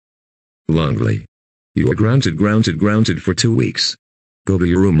Longley. You are grounded for 2 weeks. Go to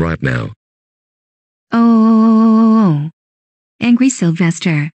your room right now. Oh, angry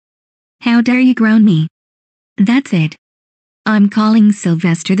Sylvester. How dare you ground me? That's it. I'm calling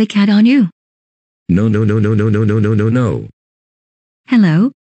Sylvester the cat on you. No.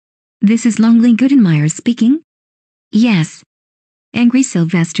 Hello? This is Longley Goodenmeyer speaking? Yes. Angry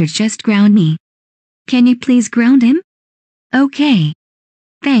Sylvester just ground me. Can you please ground him? Okay.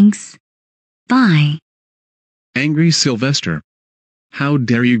 Thanks. Bye. Angry Sylvester. How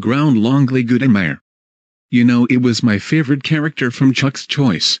dare you ground Longley Goodenmeyer? You know it was my favorite character from Chuck's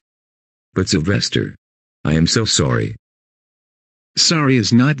Choice. But Sylvester, I am so sorry. Sorry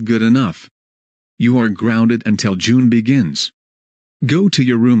is not good enough. You are grounded until June begins. Go to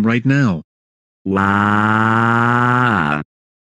your room right now. Wow.